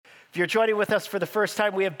If you're joining with us for the first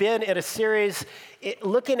time, we have been in a series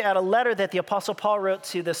looking at a letter that the Apostle Paul wrote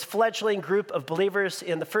to this fledgling group of believers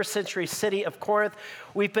in the first century city of Corinth.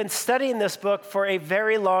 We've been studying this book for a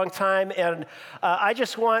very long time, and I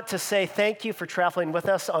just want to say thank you for traveling with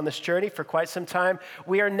us on this journey for quite some time.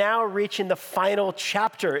 We are now reaching the final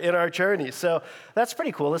chapter in our journey, so that's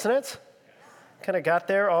pretty cool, isn't it? Kind of got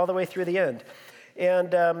there all the way through the end.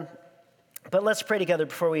 But let's pray together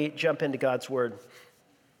before we jump into God's word.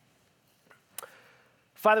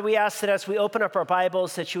 Father, we ask that as we open up our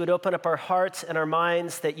Bibles, that you would open up our hearts and our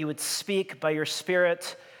minds, that you would speak by your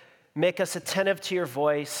Spirit, make us attentive to your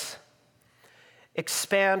voice,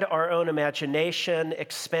 expand our own imagination,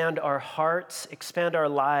 expand our hearts, expand our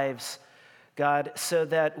lives, God, so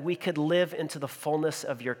that we could live into the fullness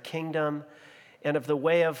of your kingdom and of the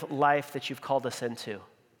way of life that you've called us into.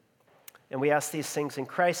 And we ask these things in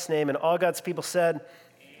Christ's name, and all God's people said,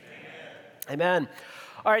 Amen. Amen.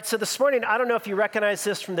 All right, so this morning, I don't know if you recognize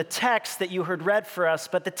this from the text that you heard read for us,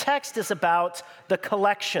 but the text is about the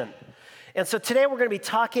collection. And so today we're going to be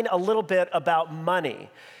talking a little bit about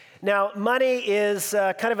money. Now, money is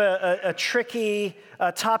kind of a tricky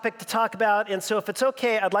topic to talk about, and so if it's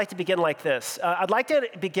okay, I'd like to begin like this. I'd like to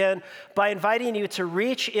begin by inviting you to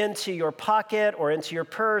reach into your pocket or into your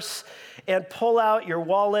purse and pull out your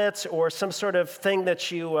wallet or some sort of thing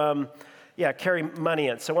that you carry money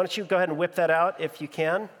in. So why don't you go ahead and whip that out if you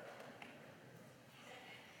can.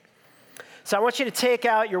 So I want you to take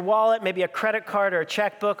out your wallet, maybe a credit card or a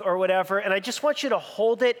checkbook or whatever, and I just want you to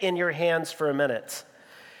hold it in your hands for a minute.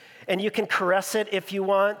 And you can caress it if you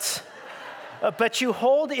want, but you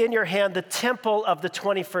hold in your hand the temple of the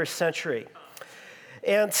 21st century.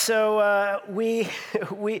 And so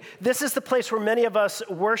this is the place where many of us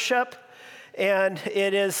worship, and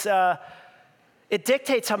it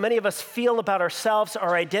dictates how many of us feel about ourselves,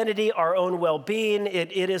 our identity, our own well-being.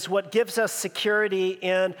 It is what gives us security.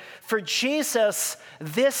 And for Jesus,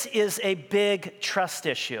 this is a big trust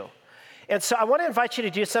issue. And so I want to invite you to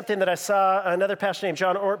do something that I saw another pastor named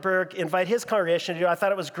John Ortberg invite his congregation to do. I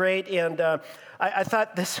thought it was great, and I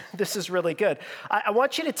thought this is really good. I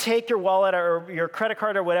want you to take your wallet or your credit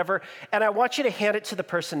card or whatever, and I want you to hand it to the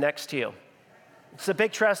person next to you. It's a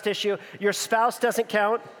big trust issue. Your spouse doesn't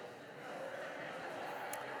count.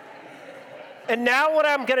 And now what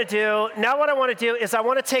I want to do is I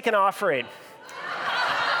want to take an offering.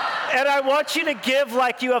 And I want you to give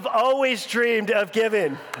like you have always dreamed of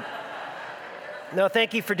giving. No,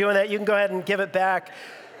 thank you for doing that. You can go ahead and give it back.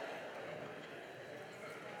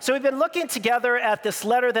 So we've been looking together at this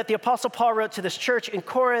letter that the Apostle Paul wrote to this church in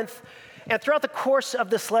Corinth. And throughout the course of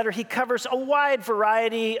this letter, he covers a wide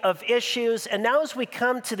variety of issues. And now as we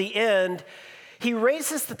come to the end, he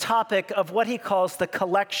raises the topic of what he calls the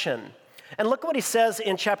collection. And look what he says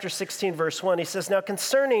in chapter 16, verse 1. He says, "Now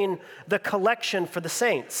concerning the collection for the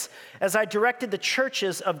saints, as I directed the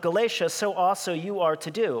churches of Galatia, so also you are to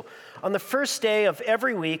do. On the first day of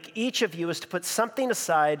every week, each of you is to put something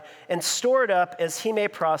aside and store it up as he may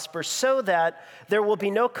prosper, so that there will be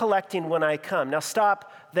no collecting when I come." Now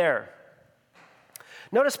stop there.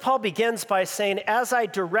 Notice Paul begins by saying, as I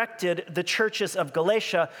directed the churches of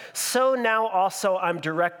Galatia, so now also I'm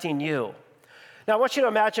directing you. Now, I want you to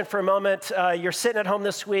imagine for a moment, you're sitting at home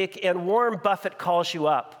this week and Warren Buffett calls you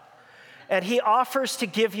up and he offers to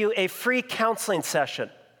give you a free counseling session.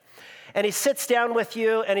 And he sits down with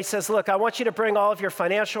you and he says, look, I want you to bring all of your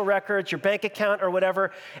financial records, your bank account or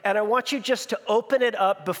whatever, and I want you just to open it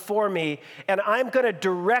up before me and I'm going to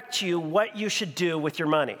direct you what you should do with your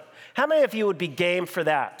money. How many of you would be game for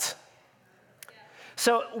that?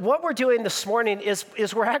 So what we're doing this morning is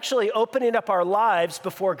we're actually opening up our lives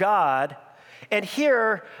before God. And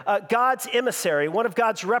here, God's emissary, one of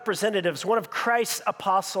God's representatives, one of Christ's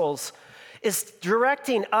apostles, is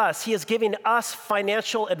directing us. He is giving us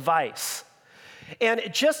financial advice. And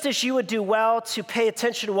just as you would do well to pay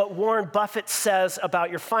attention to what Warren Buffett says about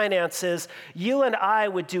your finances, you and I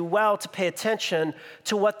would do well to pay attention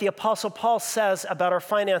to what the Apostle Paul says about our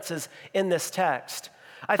finances in this text.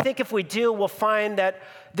 I think if we do, we'll find that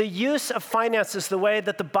the use of finances, the way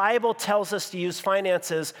that the Bible tells us to use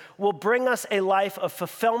finances, will bring us a life of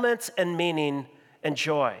fulfillment and meaning and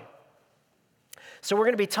joy. So we're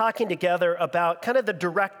going to be talking together about kind of the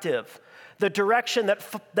direction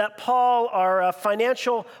that Paul, our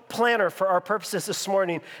financial planner for our purposes this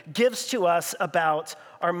morning, gives to us about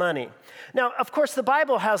our money. Now, of course, the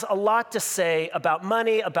Bible has a lot to say about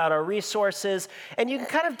money, about our resources, and you can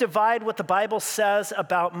kind of divide what the Bible says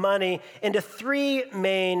about money into three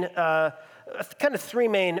main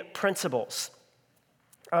principles.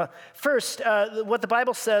 First, what the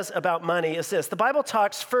Bible says about money is this. The Bible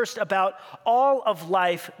talks first about all of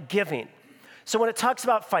life giving. So when it talks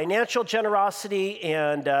about financial generosity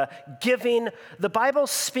and giving, the Bible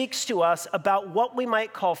speaks to us about what we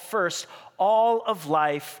might call first all of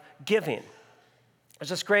life giving. There's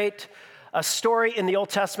this great story in the Old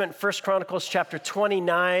Testament, 1 Chronicles chapter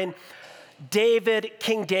 29.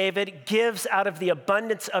 King David, gives out of the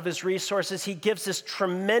abundance of his resources. He gives this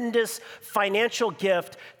tremendous financial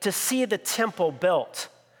gift to see the temple built.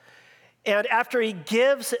 And after he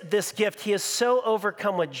gives this gift, he is so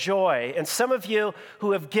overcome with joy. And some of you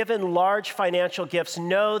who have given large financial gifts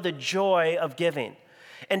know the joy of giving.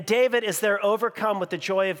 And David is there overcome with the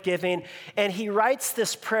joy of giving. And he writes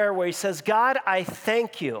this prayer where he says, God, I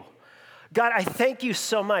thank you. God, I thank you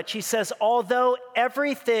so much. He says, although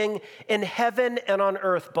everything in heaven and on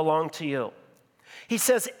earth belong to you. He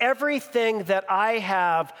says, everything that I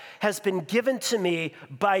have has been given to me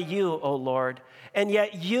by you, O Lord. And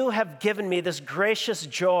yet you have given me this gracious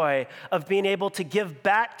joy of being able to give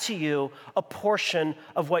back to you a portion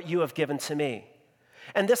of what you have given to me.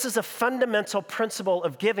 And this is a fundamental principle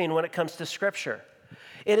of giving when it comes to Scripture.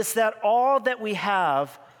 It is that all that we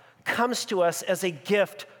have comes to us as a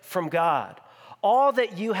gift from God. All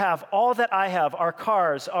that you have, all that I have, our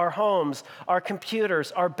cars, our homes, our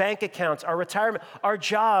computers, our bank accounts, our retirement, our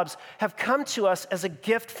jobs have come to us as a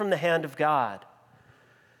gift from the hand of God.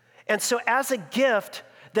 And so as a gift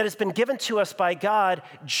that has been given to us by God,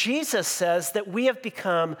 Jesus says that we have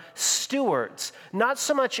become stewards, not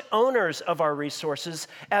so much owners of our resources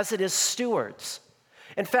as it is stewards.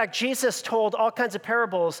 In fact, Jesus told all kinds of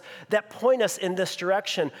parables that point us in this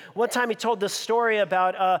direction. One time he told this story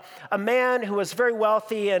about a man who was very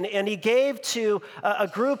wealthy, and he gave to a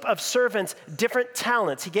group of servants different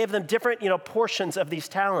talents. He gave them different portions of these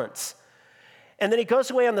talents. And then he goes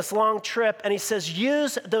away on this long trip, and he says,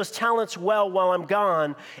 use those talents well while I'm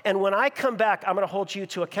gone, and when I come back, I'm going to hold you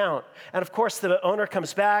to account. And of course, the owner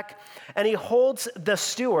comes back, and he holds the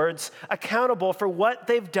stewards accountable for what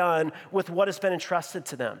they've done with what has been entrusted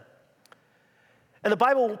to them. And the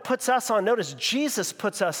Bible puts us on notice. Jesus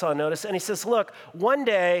puts us on notice, and he says, look, one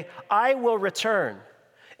day I will return.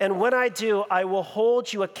 And when I do, I will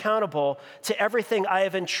hold you accountable to everything I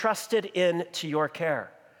have entrusted into your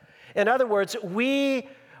care. In other words, we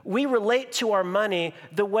relate to our money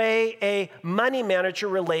the way a money manager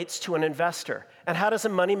relates to an investor. And how does a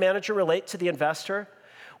money manager relate to the investor?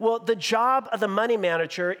 Well, the job of the money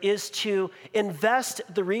manager is to invest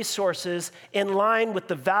the resources in line with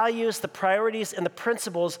the values, the priorities, and the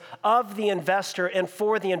principles of the investor and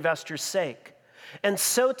for the investor's sake. And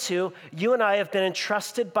so too, you and I have been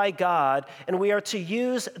entrusted by God, and we are to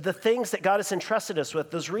use the things that God has entrusted us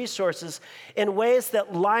with, those resources, in ways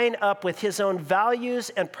that line up with his own values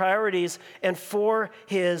and priorities and for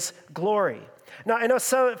his glory. Now, I know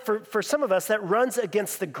for some of us, that runs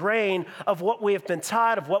against the grain of what we have been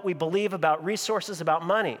taught, of what we believe about resources, about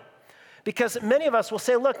money. Because many of us will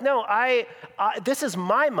say, look, no, this is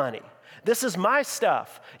my money. This is my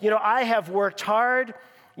stuff. I have worked hard,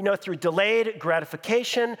 through delayed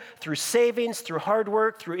gratification, through savings, through hard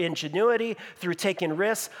work, through ingenuity, through taking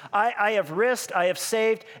risks. I have risked, I have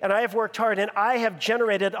saved, and I have worked hard, and I have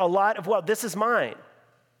generated a lot of wealth. This is mine.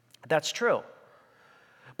 That's true.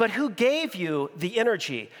 But who gave you the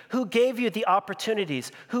energy? Who gave you the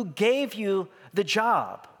opportunities? Who gave you the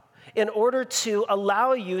job in order to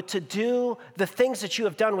allow you to do the things that you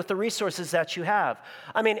have done with the resources that you have?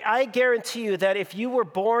 I mean, I guarantee you that if you were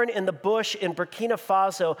born in the bush in Burkina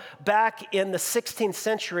Faso back in the 16th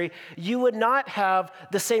century, you would not have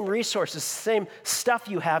the same resources, the same stuff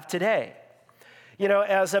you have today.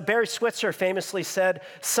 As Barry Switzer famously said,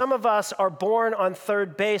 some of us are born on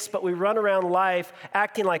third base, but we run around life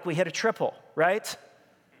acting like we hit a triple, right?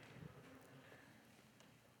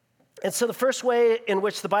 And so the first way in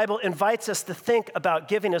which the Bible invites us to think about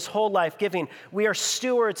giving is whole life giving. We are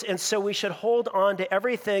stewards, and so we should hold on to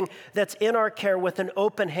everything that's in our care with an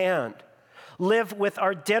open hand. Live with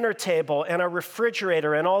our dinner table and our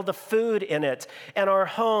refrigerator and all the food in it, and our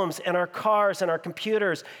homes and our cars and our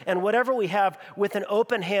computers and whatever we have with an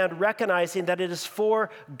open hand, recognizing that it is for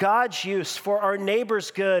God's use, for our neighbor's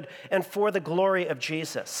good, and for the glory of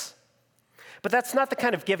Jesus. But that's not the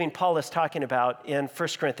kind of giving Paul is talking about in 1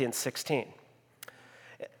 Corinthians 16.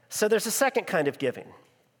 So there's a second kind of giving.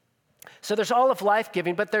 So there's all of life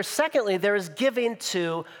giving, but there is giving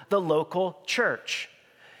to the local church.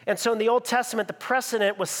 And so in the Old Testament, the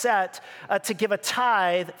precedent was set to give a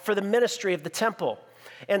tithe for the ministry of the temple.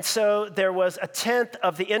 And so there was a tenth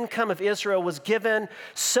of the income of Israel was given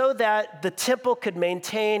so that the temple could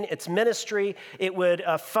maintain its ministry. It would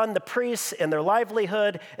fund the priests and their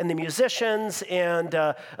livelihood and the musicians and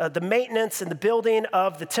the maintenance and the building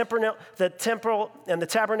of the temple and the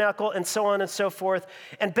tabernacle and so on and so forth.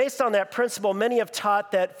 And based on that principle, many have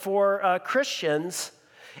taught that for Christians,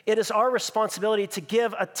 it is our responsibility to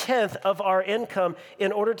give a tenth of our income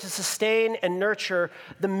in order to sustain and nurture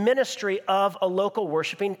the ministry of a local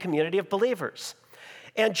worshiping community of believers.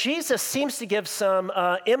 And Jesus seems to give some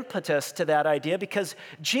impetus to that idea because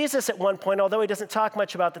Jesus at one point, although he doesn't talk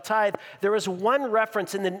much about the tithe, there is one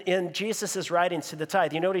reference in Jesus' writings to the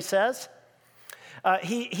tithe. You know what he says?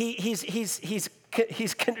 He's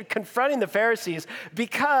confronting the Pharisees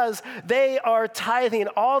because they are tithing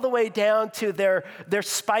all the way down to their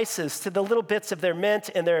spices, to the little bits of their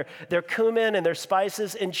mint and their cumin and their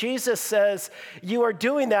spices. And Jesus says, you are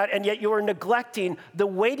doing that, and yet you are neglecting the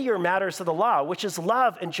weightier matters of the law, which is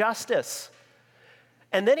love and justice.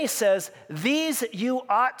 And then he says, these you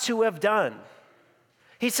ought to have done.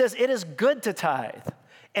 He says, it is good to tithe.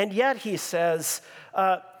 And yet he says,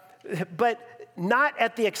 but not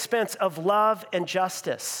at the expense of love and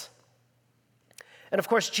justice. And of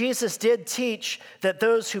course, Jesus did teach that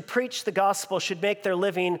those who preach the gospel should make their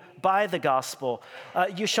living by the gospel.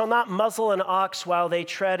 You shall not muzzle an ox while they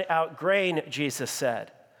tread out grain, Jesus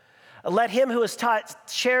said. Let him who is taught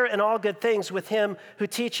share in all good things with him who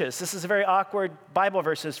teaches. This is a very awkward Bible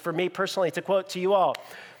verses for me personally to quote to you all.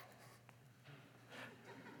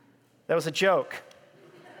 That was a joke.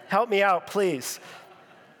 Help me out, please.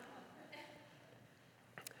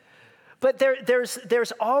 But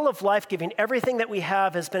there's all of life-giving. Everything that we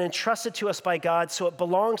have has been entrusted to us by God, so it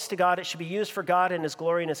belongs to God. It should be used for God and his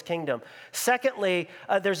glory and his kingdom. Secondly,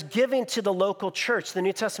 there's giving to the local church. The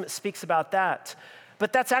New Testament speaks about that.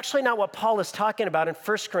 But that's actually not what Paul is talking about in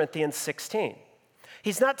 1 Corinthians 16.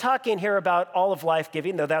 He's not talking here about all of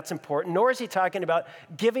life-giving, though that's important, nor is he talking about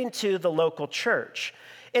giving to the local church.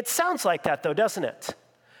 It sounds like that, though, doesn't it?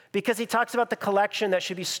 Because he talks about the collection that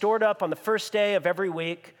should be stored up on the first day of every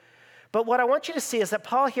week. But what I want you to see is that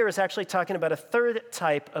Paul here is actually talking about a third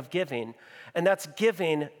type of giving, and that's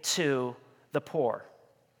giving to the poor.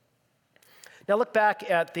 Now look back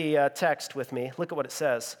at the text with me. Look at what it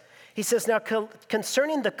says. He says, now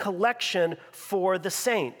concerning the collection for the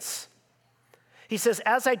saints, he says,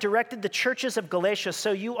 as I directed the churches of Galatia,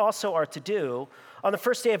 so you also are to do. On the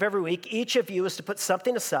first day of every week, each of you is to put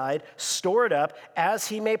something aside, store it up, as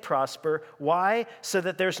he may prosper. Why? So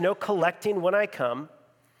that there's no collecting when I come.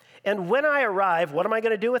 And when I arrive, what am I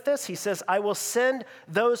going to do with this? He says, I will send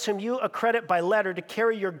those whom you accredit by letter to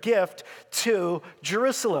carry your gift to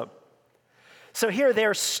Jerusalem. So here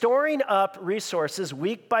they're storing up resources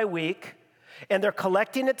week by week, and they're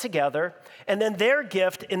collecting it together. And then their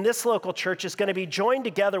gift in this local church is going to be joined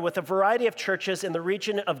together with a variety of churches in the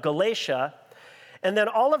region of Galatia. And then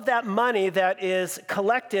all of that money that is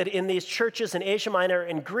collected in these churches in Asia Minor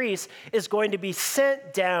and Greece is going to be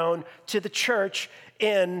sent down to the church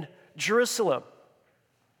in Jerusalem.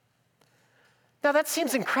 Now that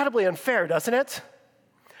seems incredibly unfair, doesn't it?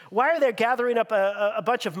 Why are they gathering up a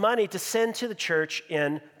bunch of money to send to the church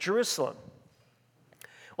in Jerusalem?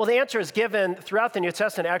 Well, the answer is given throughout the New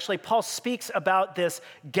Testament. Actually, Paul speaks about this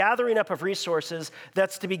gathering up of resources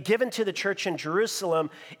that's to be given to the church in Jerusalem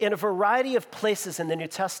in a variety of places in the New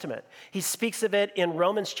Testament. He speaks of it in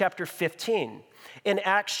Romans chapter 15, in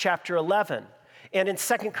Acts chapter 11, and in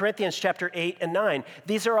 2 Corinthians chapter 8 and 9.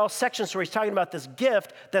 These are all sections where he's talking about this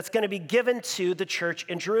gift that's going to be given to the church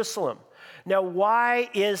in Jerusalem. Now, why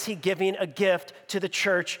is he giving a gift to the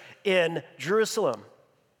church in Jerusalem?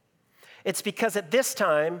 It's because at this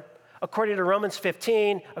time, according to Romans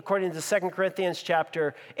 15, according to 2 Corinthians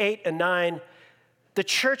chapter 8 and 9, the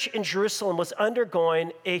church in Jerusalem was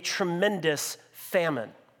undergoing a tremendous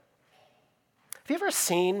famine. Have you ever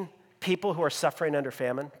seen people who are suffering under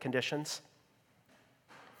famine conditions?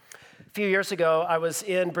 A few years ago, I was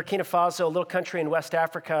in Burkina Faso, a little country in West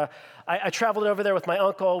Africa. I traveled over there with my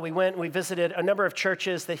uncle. We went and we visited a number of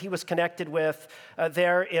churches that he was connected with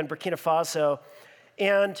there in Burkina Faso.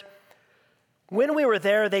 And when we were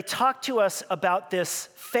there, they talked to us about this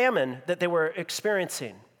famine that they were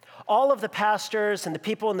experiencing. All of the pastors and the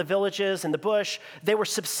people in the villages and the bush, they were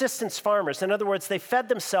subsistence farmers. In other words, they fed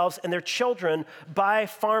themselves and their children by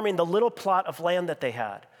farming the little plot of land that they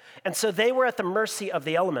had. And so they were at the mercy of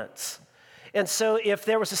the elements. And so if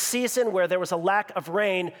there was a season where there was a lack of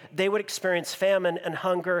rain, they would experience famine and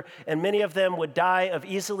hunger, and many of them would die of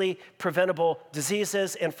easily preventable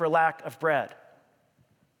diseases and for lack of bread.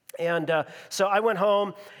 And so I went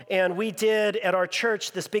home, and we did at our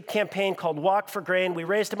church this big campaign called Walk for Grain. We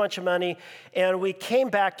raised a bunch of money, and we came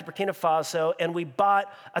back to Burkina Faso, and we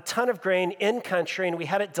bought a ton of grain in country, and we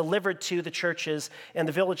had it delivered to the churches and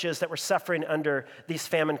the villages that were suffering under these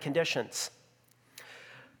famine conditions.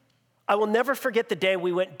 I will never forget the day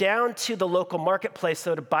we went down to the local marketplace,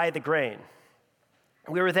 though, to buy the grain.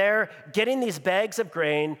 We were there getting these bags of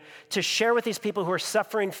grain to share with these people who are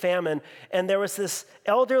suffering famine, and there was this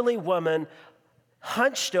elderly woman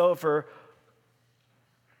hunched over,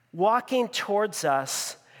 walking towards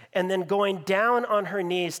us, and then going down on her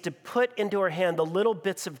knees to put into her hand the little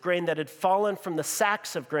bits of grain that had fallen from the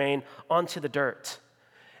sacks of grain onto the dirt.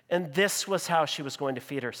 And this was how she was going to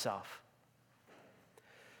feed herself.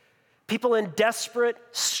 People in desperate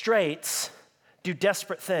straits do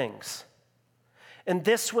desperate things. And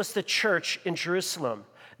this was the church in Jerusalem.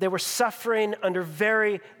 They were suffering under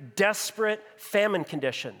very desperate famine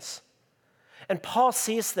conditions. And Paul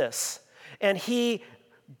sees this, and he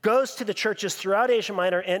goes to the churches throughout Asia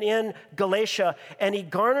Minor and in Galatia, and he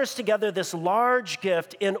garners together this large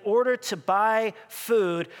gift in order to buy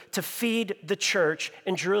food to feed the church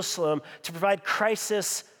in Jerusalem to provide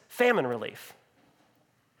crisis famine relief.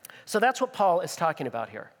 So that's what Paul is talking about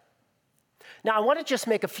here. Now, I want to just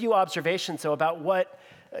make a few observations, though, about what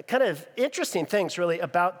kind of interesting things, really,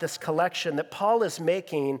 about this collection that Paul is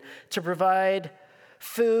making to provide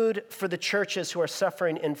food for the churches who are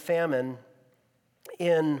suffering in famine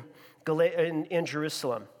in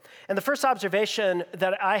Jerusalem. And the first observation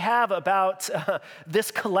that I have about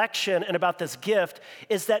this collection and about this gift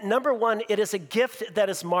is that, number one, it is a gift that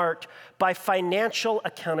is marked by financial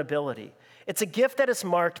accountability. It's a gift that is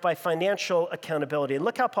marked by financial accountability. And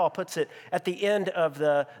look how Paul puts it at the end of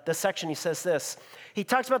the section. He says this. He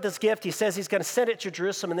talks about this gift. He says he's going to send it to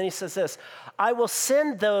Jerusalem. And then he says this, I will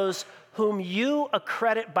send those whom you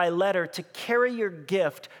accredit by letter to carry your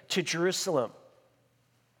gift to Jerusalem.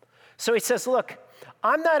 So he says, look,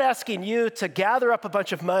 I'm not asking you to gather up a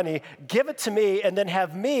bunch of money, give it to me, and then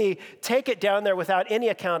have me take it down there without any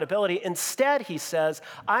accountability. Instead, he says,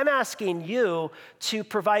 I'm asking you to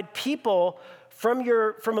provide people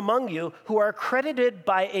from among you who are accredited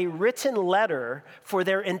by a written letter for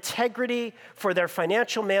their integrity, for their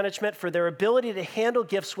financial management, for their ability to handle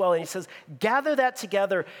gifts well. And he says, gather that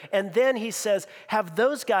together. And then he says, have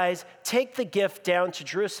those guys take the gift down to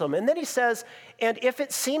Jerusalem. And then he says, and if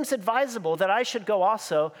it seems advisable that I should go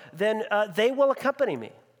also, then they will accompany me.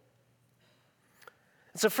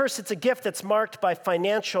 So first, it's a gift that's marked by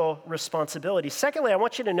financial responsibility. Secondly, I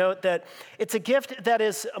want you to note that it's a gift that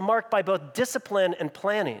is marked by both discipline and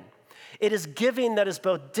planning. It is giving that is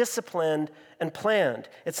both disciplined and planned.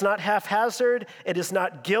 It's not haphazard. It is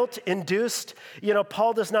not guilt-induced.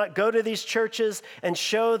 Paul does not go to these churches and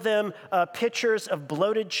show them pictures of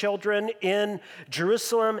bloated children in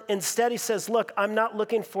Jerusalem. Instead, he says, look, I'm not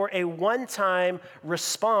looking for a one-time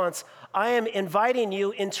response. I am inviting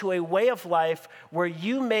you into a way of life where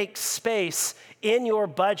you make space in your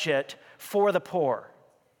budget for the poor.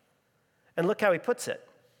 And look how he puts it.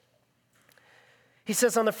 He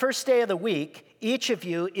says, on the first day of the week, each of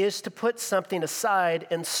you is to put something aside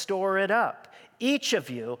and store it up. Each of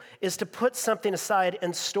you is to put something aside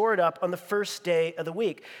and store it up on the first day of the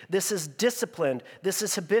week. This is disciplined. This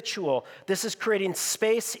is habitual. This is creating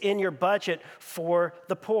space in your budget for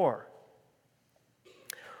the poor.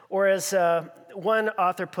 Or as one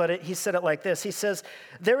author put it, he said it like this. He says,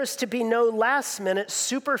 there is to be no last-minute,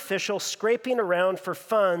 superficial scraping around for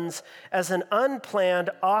funds as an unplanned,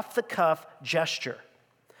 off-the-cuff gesture.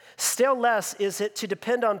 Still less is it to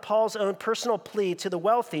depend on Paul's own personal plea to the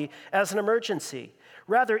wealthy as an emergency.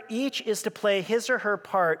 Rather, each is to play his or her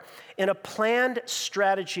part in a planned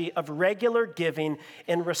strategy of regular giving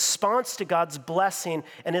in response to God's blessing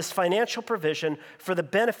and his financial provision for the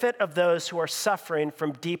benefit of those who are suffering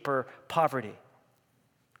from deeper poverty.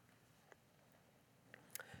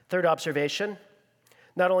 Third observation,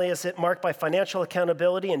 not only is it marked by financial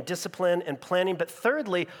accountability and discipline and planning, but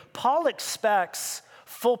thirdly, Paul expects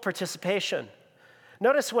full participation.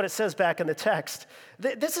 Notice what it says back in the text.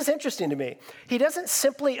 This is interesting to me. He doesn't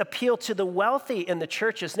simply appeal to the wealthy in the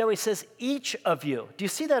churches. No, he says, each of you. Do you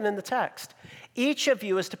see that in the text? Each of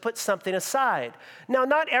you is to put something aside. Now,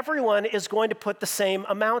 not everyone is going to put the same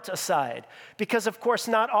amount aside because, of course,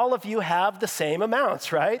 not all of you have the same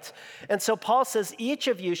amounts, right? And so Paul says each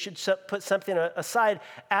of you should put something aside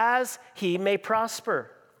as he may prosper.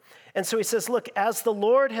 And so he says, look, as the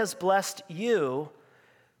Lord has blessed you,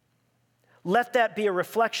 let that be a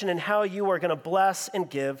reflection in how you are going to bless and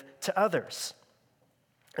give to others.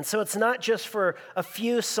 And so it's not just for a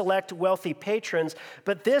few select wealthy patrons,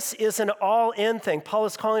 but this is an all-in thing. Paul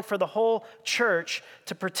is calling for the whole church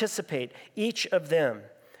to participate, each of them.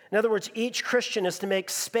 In other words, each Christian is to make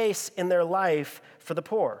space in their life for the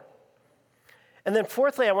poor. And then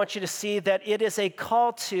fourthly, I want you to see that it is a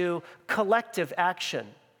call to collective action.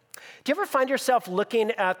 Do you ever find yourself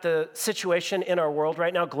looking at the situation in our world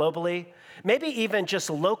right now globally? Maybe even just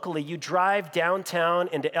locally, you drive downtown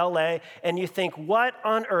into LA and you think, what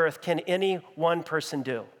on earth can any one person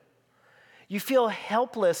do? You feel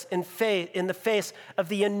helpless in the face of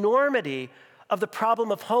the enormity of the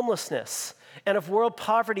problem of homelessness and of world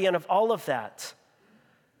poverty and of all of that.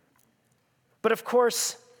 But of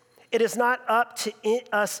course, it is not up to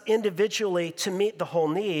us individually to meet the whole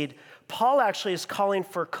need. Paul actually is calling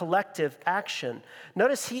for collective action.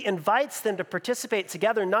 Notice he invites them to participate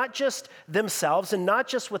together, not just themselves and not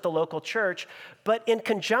just with the local church, but in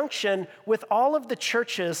conjunction with all of the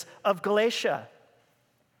churches of Galatia.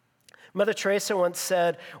 Mother Teresa once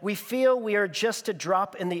said, "We feel we are just a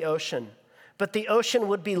drop in the ocean, but the ocean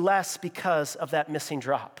would be less because of that missing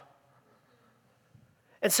drop."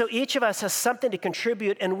 And so each of us has something to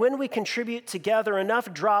contribute, and when we contribute together,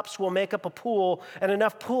 enough drops will make up a pool, and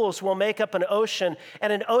enough pools will make up an ocean,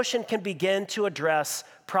 and an ocean can begin to address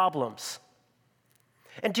problems.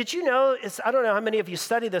 And did you know, I don't know how many of you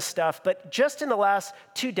study this stuff, but just in the last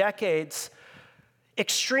 2 decades,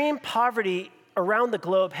 extreme poverty around the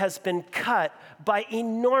globe has been cut by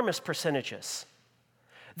enormous percentages.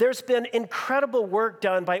 There's been incredible work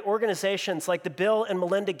done by organizations like the Bill and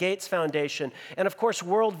Melinda Gates Foundation, and of course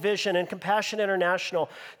World Vision and Compassion International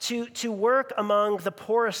to work among the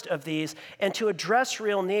poorest of these and to address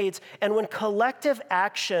real needs. And when collective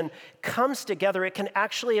action comes together, it can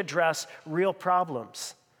actually address real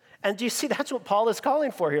problems. And do you see, that's what Paul is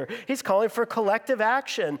calling for here. He's calling for collective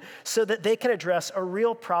action so that they can address a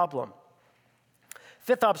real problem.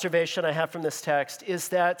 Fifth observation I have from this text is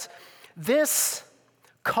that this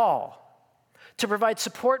call to provide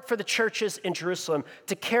support for the churches in Jerusalem,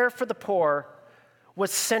 to care for the poor,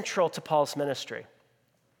 was central to Paul's ministry.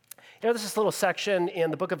 You know, there's this little section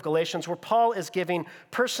in the book of Galatians where Paul is giving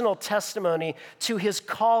personal testimony to his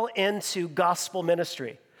call into gospel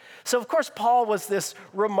ministry. So, of course, Paul was this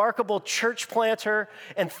remarkable church planter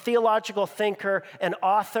and theological thinker and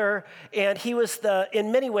author, and he was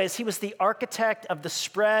in many ways, he was the architect of the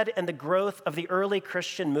spread and the growth of the early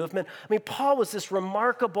Christian movement. I mean, Paul was this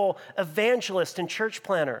remarkable evangelist and church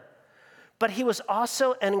planter, but he was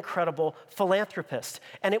also an incredible philanthropist,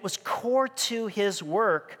 and it was core to his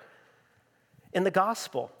work in the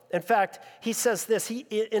gospel. In fact, he says this,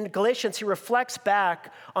 in Galatians, he reflects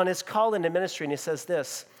back on his call into ministry, and he says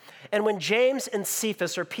this, "And when James and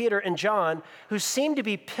Cephas, or Peter and John, who seemed to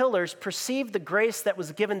be pillars, perceived the grace that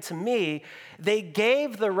was given to me, they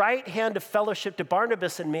gave the right hand of fellowship to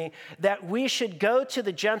Barnabas and me, that we should go to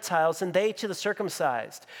the Gentiles and they to the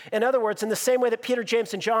circumcised." In other words, in the same way that Peter,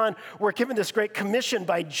 James, and John were given this great commission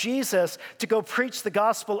by Jesus to go preach the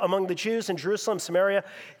gospel among the Jews in Jerusalem, Samaria,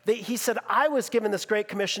 he said, I was given this great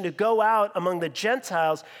commission to go out among the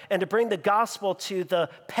Gentiles and to bring the gospel to the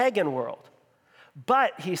pagan world.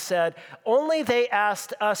 But, he said, only they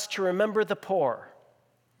asked us to remember the poor.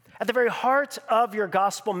 At the very heart of your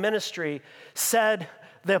gospel ministry, said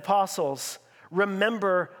the apostles,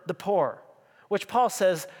 remember the poor, which Paul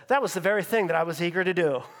says, that was the very thing that I was eager to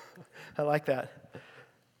do. I like that.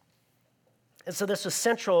 And so this was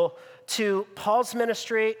central to Paul's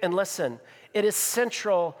ministry, and listen, it is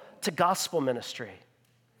central to gospel ministry.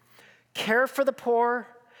 Care for the poor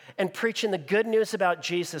and preaching the good news about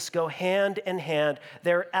Jesus go hand in hand.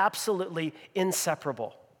 They're absolutely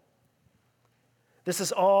inseparable. This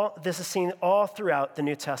is seen all throughout the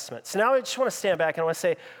New Testament. So now I just want to stand back and I want to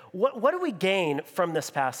say, what do we gain from this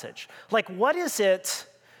passage? Like, what is it?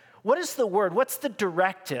 What is the word? What's the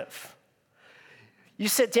directive? You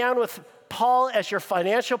sit down with Paul as your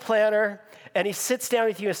financial planner, and he sits down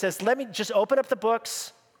with you and says, let me just open up the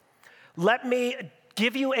books. Let me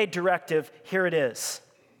give you a directive. Here it is.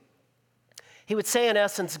 He would say, in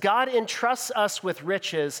essence, God entrusts us with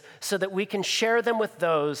riches so that we can share them with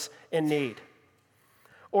those in need.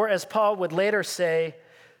 Or as Paul would later say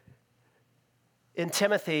in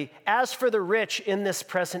Timothy, as for the rich in this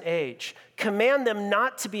present age, command them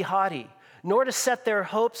not to be haughty, nor to set their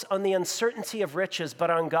hopes on the uncertainty of riches, but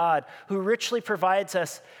on God, who richly provides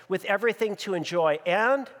us with everything to enjoy.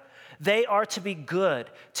 And they are to be good,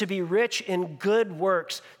 to be rich in good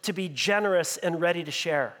works, to be generous and ready to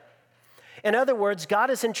share. In other words, God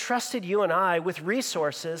has entrusted you and I with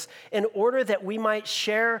resources in order that we might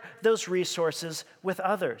share those resources with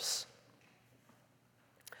others.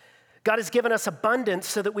 God has given us abundance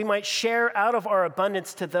so that we might share out of our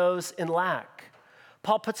abundance to those in lack.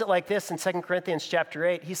 Paul puts it like this in 2 Corinthians chapter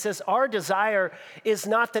 8. He says, our desire is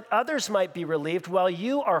not that others might be relieved while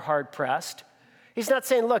you are hard pressed. He's not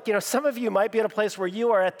saying, look, some of you might be in a place where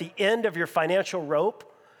you are at the end of your financial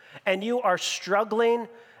rope and you are struggling.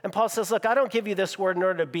 And Paul says, look, I don't give you this word in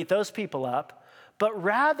order to beat those people up, but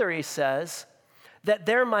rather, he says, that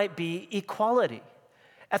there might be equality.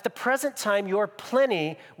 At the present time, your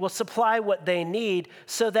plenty will supply what they need,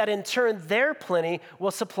 so that in turn, their plenty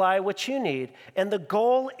will supply what you need. And the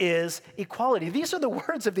goal is equality. These are the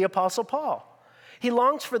words of the Apostle Paul. He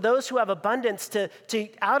longs for those who have abundance to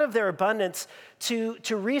out of their abundance, to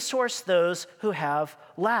resource those who have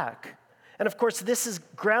lack. And of course, this is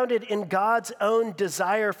grounded in God's own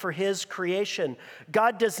desire for his creation.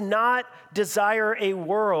 God does not desire a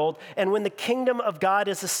world, and when the kingdom of God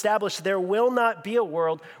is established, there will not be a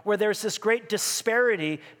world where there's this great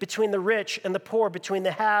disparity between the rich and the poor, between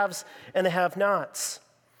the haves and the have-nots.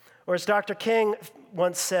 Or as Dr. King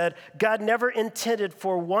once said, God never intended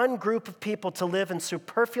for one group of people to live in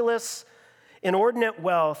superfluous, inordinate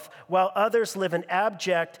wealth, while others live in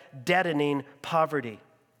abject, deadening poverty.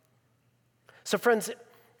 So friends,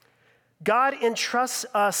 God entrusts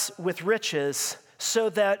us with riches so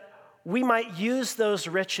that we might use those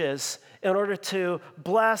riches in order to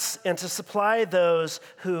bless and to supply those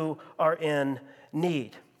who are in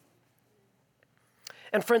need.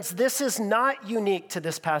 And friends, this is not unique to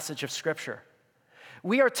this passage of Scripture.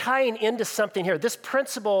 We are tying into something here. This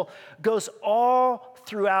principle goes all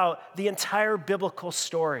throughout the entire biblical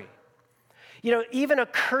story. Even a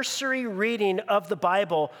cursory reading of the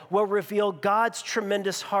Bible will reveal God's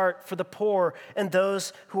tremendous heart for the poor and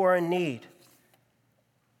those who are in need.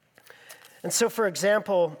 And so, for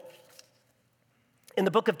example, in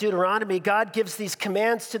the book of Deuteronomy, God gives these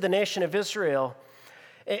commands to the nation of Israel.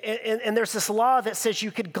 And there's this law that says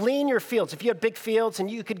you could glean your fields. If you had big fields and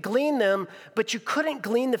you could glean them, but you couldn't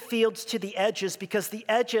glean the fields to the edges because the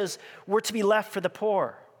edges were to be left for the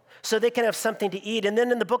poor, so they can have something to eat. And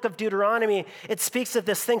then in the book of Deuteronomy, it speaks of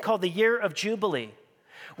this thing called the year of Jubilee,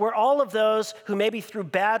 where all of those who maybe through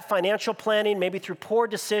bad financial planning, maybe through poor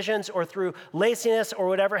decisions or through laziness or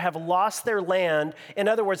whatever have lost their land, in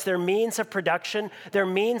other words, their means of production, their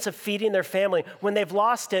means of feeding their family, when they've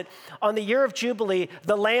lost it, on the year of Jubilee,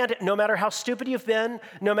 the land, no matter how stupid you've been,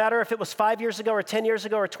 no matter if it was 5 years ago or 10 years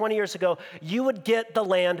ago or 20 years ago, you would get the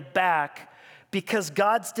land back. Because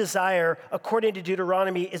God's desire, according to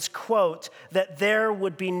Deuteronomy, is, quote, that there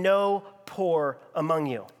would be no poor among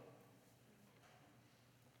you.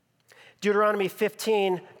 Deuteronomy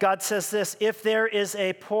 15, God says this, if there is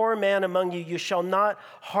a poor man among you, you shall not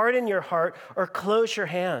harden your heart or close your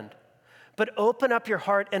hand, but open up your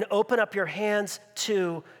heart and open up your hands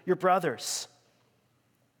to your brothers.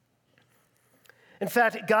 In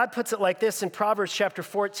fact, God puts it like this in Proverbs chapter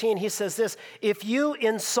 14. He says this, if you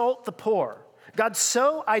insult the poor, God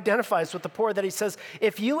so identifies with the poor that he says,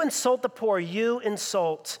 if you insult the poor, you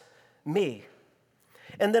insult me.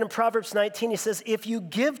 And then in Proverbs 19, he says, if you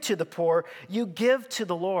give to the poor, you give to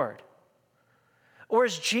the Lord. Or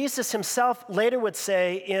as Jesus himself later would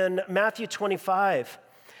say in Matthew 25,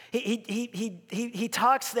 he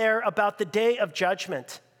talks there about the day of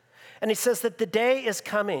judgment. And he says that the day is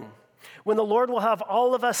coming when the Lord will have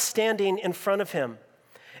all of us standing in front of him.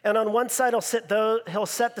 And on one side, he'll set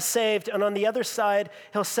the saved, and on the other side,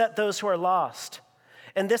 he'll set those who are lost.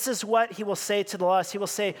 And this is what he will say to the lost. He will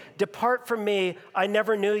say, depart from me, I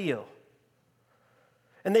never knew you.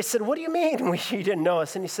 And they said, what do you mean you didn't know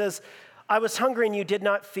us? And he says, I was hungry and you did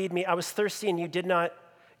not feed me. I was thirsty and you did not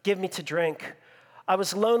give me to drink. I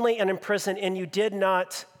was lonely and in prison and you did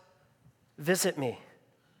not visit me.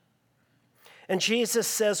 And Jesus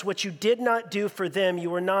says, what you did not do for them, you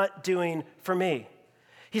were not doing for me.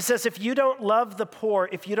 He says, if you don't love the poor,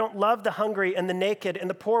 if you don't love the hungry and the naked and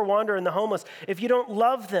the poor wanderer and the homeless, if you don't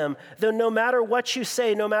love them, then no matter what you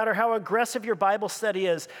say, no matter how aggressive your Bible study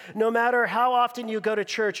is, no matter how often you go to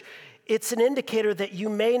church, it's an indicator that you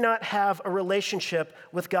may not have a relationship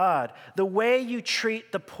with God. The way you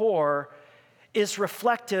treat the poor is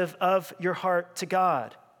reflective of your heart to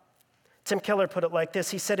God. Tim Keller put it like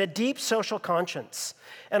this. He said, a deep social conscience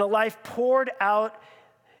and a life poured out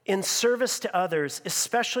in service to others,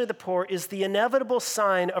 especially the poor, is the inevitable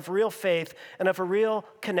sign of real faith and of a real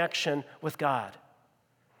connection with God.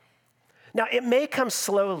 Now, it may come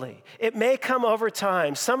slowly. It may come over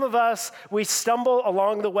time. Some of us, we stumble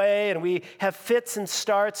along the way and we have fits and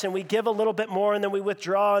starts and we give a little bit more and then we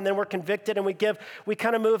withdraw and then we're convicted and we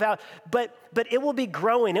kind of move out. But it will be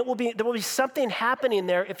growing. There will be something happening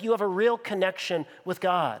there if you have a real connection with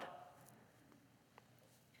God.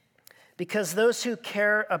 because those who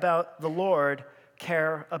care about the Lord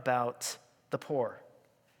care about the poor.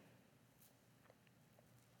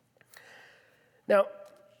 Now,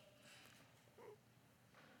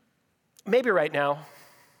 maybe right now,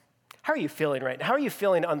 how are you feeling right now? How are you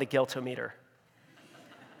feeling on the guilt-o-meter?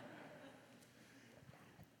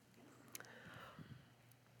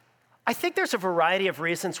 I think there's a variety of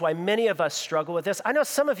reasons why many of us struggle with this. I know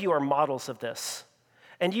some of you are models of this,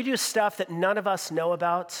 and you do stuff that none of us know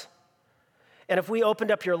about. And if we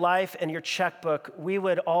opened up your life and your checkbook, we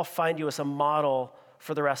would all find you as a model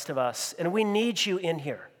for the rest of us. And we need you in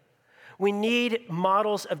here. We need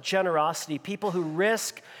models of generosity, people who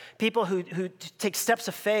risk, people who take steps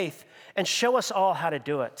of faith and show us all how to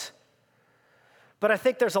do it. But I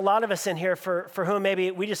think there's a lot of us in here for whom maybe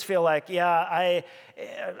we just feel like, this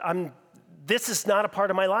is not a part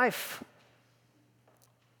of my life.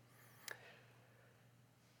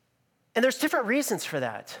 And there's different reasons for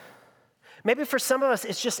that. Maybe for some of us,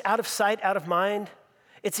 it's just out of sight, out of mind.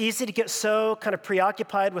 It's easy to get so kind of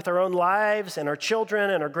preoccupied with our own lives and our children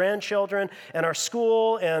and our grandchildren and our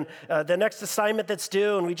school and the next assignment that's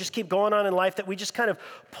due, and we just keep going on in life that we just kind of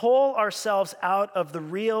pull ourselves out of the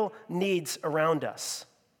real needs around us.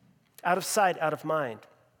 Out of sight, out of mind.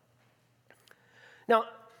 Now,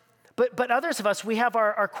 but others of us, we have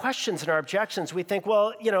our questions and our objections. We think,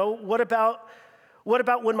 well, what about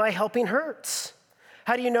when my helping hurts?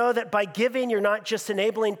 How do you know that by giving, you're not just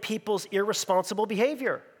enabling people's irresponsible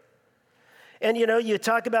behavior? And you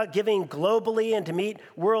talk about giving globally and to meet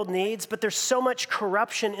world needs, but there's so much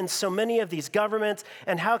corruption in so many of these governments,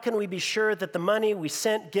 and how can we be sure that the money we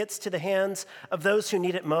sent gets to the hands of those who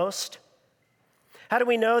need it most? How do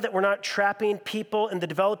we know that we're not trapping people in the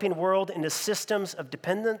developing world into systems of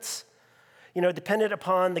dependence, dependent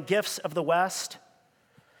upon the gifts of the West?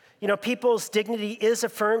 People's dignity is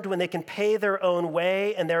affirmed when they can pay their own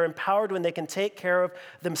way, and they're empowered when they can take care of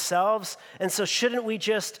themselves. And so shouldn't we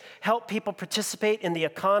just help people participate in the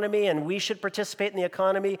economy, and we should participate in the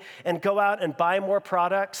economy and go out and buy more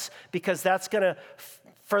products because that's going to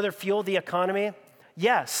further fuel the economy?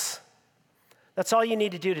 Yes. That's all you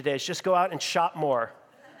need to do today is just go out and shop more.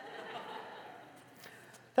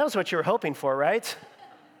 That was what you were hoping for, right?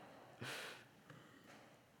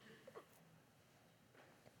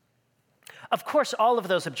 Of course, all of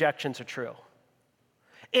those objections are true.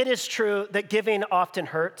 It is true that giving often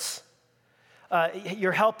hurts.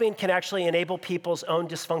 Your helping can actually enable people's own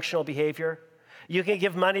dysfunctional behavior. You can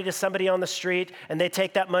give money to somebody on the street, and they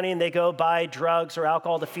take that money and they go buy drugs or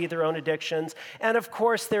alcohol to feed their own addictions. And of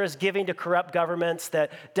course, there is giving to corrupt governments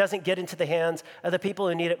that doesn't get into the hands of the people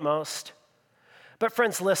who need it most. But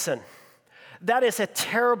friends, listen, that is a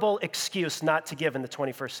terrible excuse not to give in the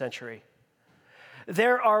 21st century.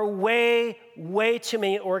 There are way too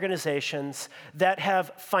many organizations that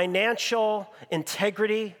have financial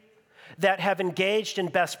integrity, that have engaged in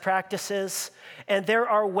best practices, and there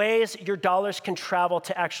are ways your dollars can travel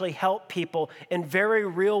to actually help people in very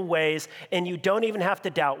real ways, and you don't even have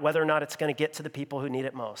to doubt whether or not it's going to get to the people who need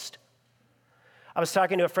it most. I was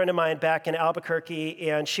talking to a friend of mine back in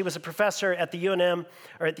Albuquerque, and she was a professor at the UNM,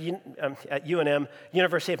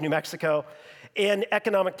 University of New Mexico, in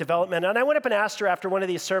economic development. And I went up and asked her after one of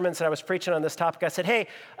these sermons that I was preaching on this topic, I said, hey,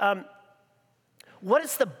 what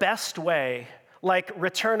is the best way, like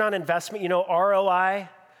return on investment, ROI?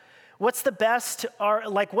 What's the best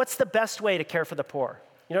way to care for the poor?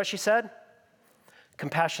 You know what she said?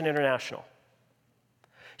 Compassion International.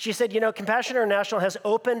 She said, Compassion International has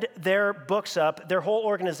opened their books up, their whole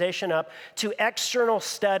organization up, to external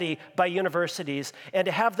study by universities and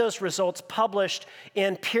to have those results published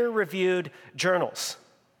in peer-reviewed journals.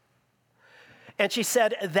 And she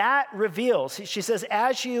said, that reveals, she says,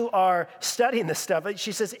 as you are studying this stuff,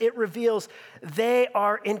 she says, it reveals they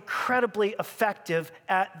are incredibly effective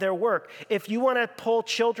at their work. If you want to pull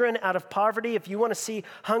children out of poverty, if you want to see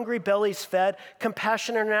hungry bellies fed,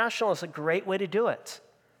 Compassion International is a great way to do it.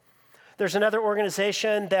 There's another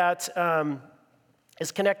organization that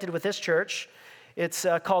is connected with this church. It's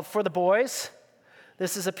called For the Boys.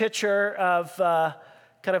 This is a picture of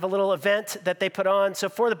kind of a little event that they put on. So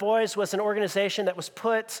For the Boys was an organization that was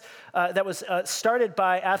started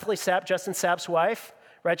by Athalie Sapp, Justin Sapp's wife.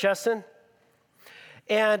 Right, Justin?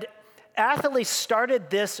 And Athalie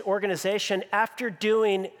started this organization after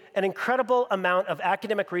doing an incredible amount of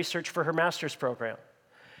academic research for her master's program.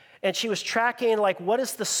 And she was tracking, what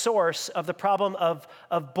is the source of the problem of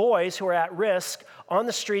boys who are at risk on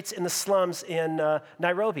the streets in the slums in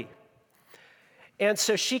Nairobi. And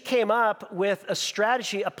so she came up with a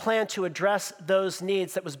strategy, a plan to address those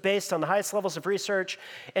needs that was based on the highest levels of research.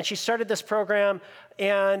 And she started this program,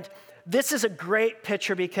 and this is a great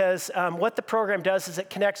picture because what the program does is it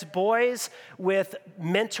connects boys with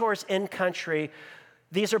mentors in country.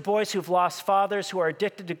 These are boys who've lost fathers, who are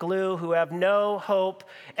addicted to glue, who have no hope,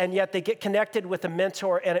 and yet they get connected with a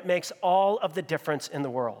mentor, and it makes all of the difference in the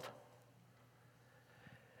world.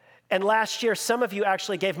 And last year, some of you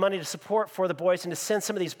actually gave money to support for the boys and to send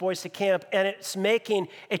some of these boys to camp, and it's making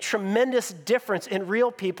a tremendous difference in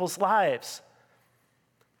real people's lives.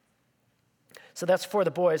 So that's for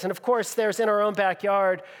the boys. And of course, there's in our own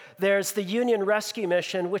backyard, there's the Union Rescue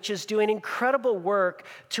Mission, which is doing incredible work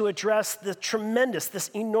to address this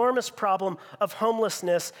enormous problem of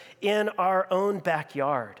homelessness in our own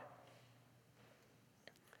backyard.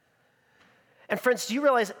 And friends, do you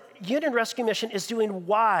realize Union Rescue Mission is doing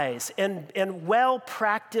wise and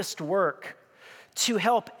well-practiced work to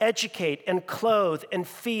help educate and clothe and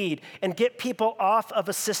feed and get people off of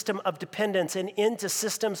a system of dependence and into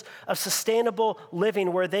systems of sustainable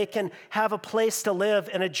living where they can have a place to live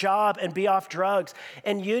and a job and be off drugs.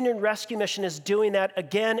 And Union Rescue Mission is doing that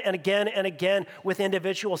again and again and again with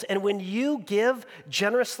individuals. And when you give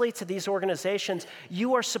generously to these organizations,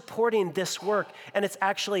 you are supporting this work, and it's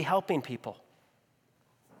actually helping people.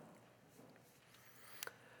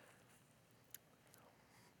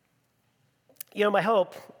 You know, my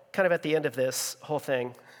hope, kind of at the end of this whole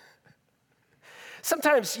thing,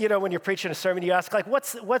 sometimes, you know, when you're preaching a sermon, you ask, like,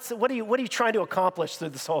 what are you trying to accomplish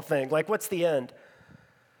through this whole thing? Like, what's the end?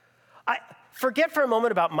 I forget for a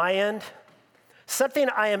moment about my end. Something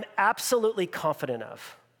I am absolutely confident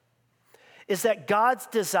of is that God's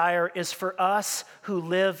desire is for us who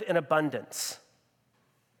live in abundance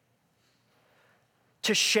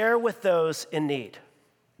to share with those in need.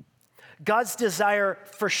 God's desire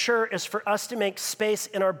for sure is for us to make space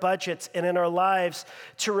in our budgets and in our lives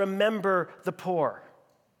to remember the poor,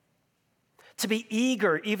 to be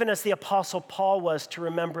eager, even as the Apostle Paul was, to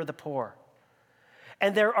remember the poor.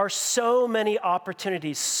 And there are so many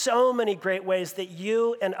opportunities, so many great ways that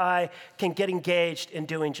you and I can get engaged in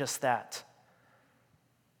doing just that.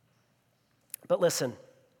 But listen,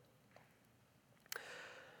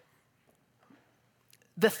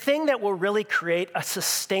 the thing that will really create a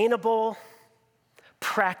sustainable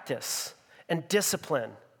practice and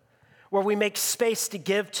discipline where we make space to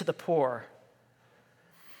give to the poor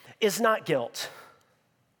is not guilt.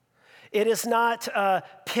 It is not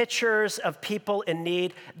pictures of people in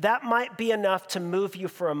need. That might be enough to move you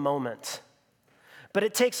for a moment. But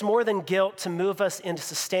it takes more than guilt to move us into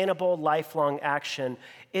sustainable, lifelong action.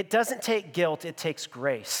 It doesn't take guilt, it takes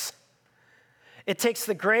grace. It takes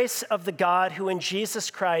the grace of the God who in Jesus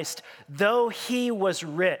Christ, though he was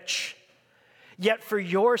rich, yet for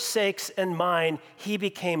your sakes and mine, he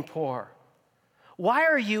became poor. Why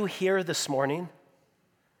are you here this morning?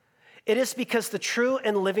 It is because the true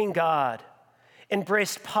and living God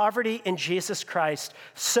embraced poverty in Jesus Christ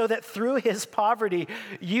so that through his poverty,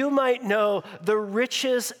 you might know the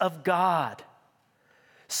riches of God,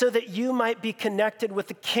 so that you might be connected with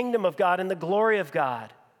the kingdom of God and the glory of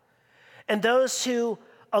God. And those who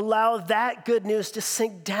allow that good news to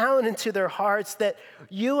sink down into their hearts that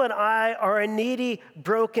you and I are a needy,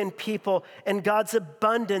 broken people, and God's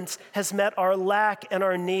abundance has met our lack and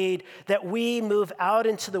our need, that we move out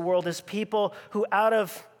into the world as people who out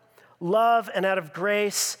of love and out of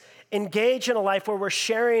grace engage in a life where we're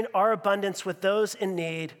sharing our abundance with those in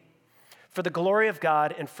need for the glory of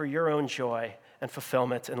God and for your own joy and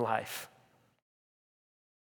fulfillment in life.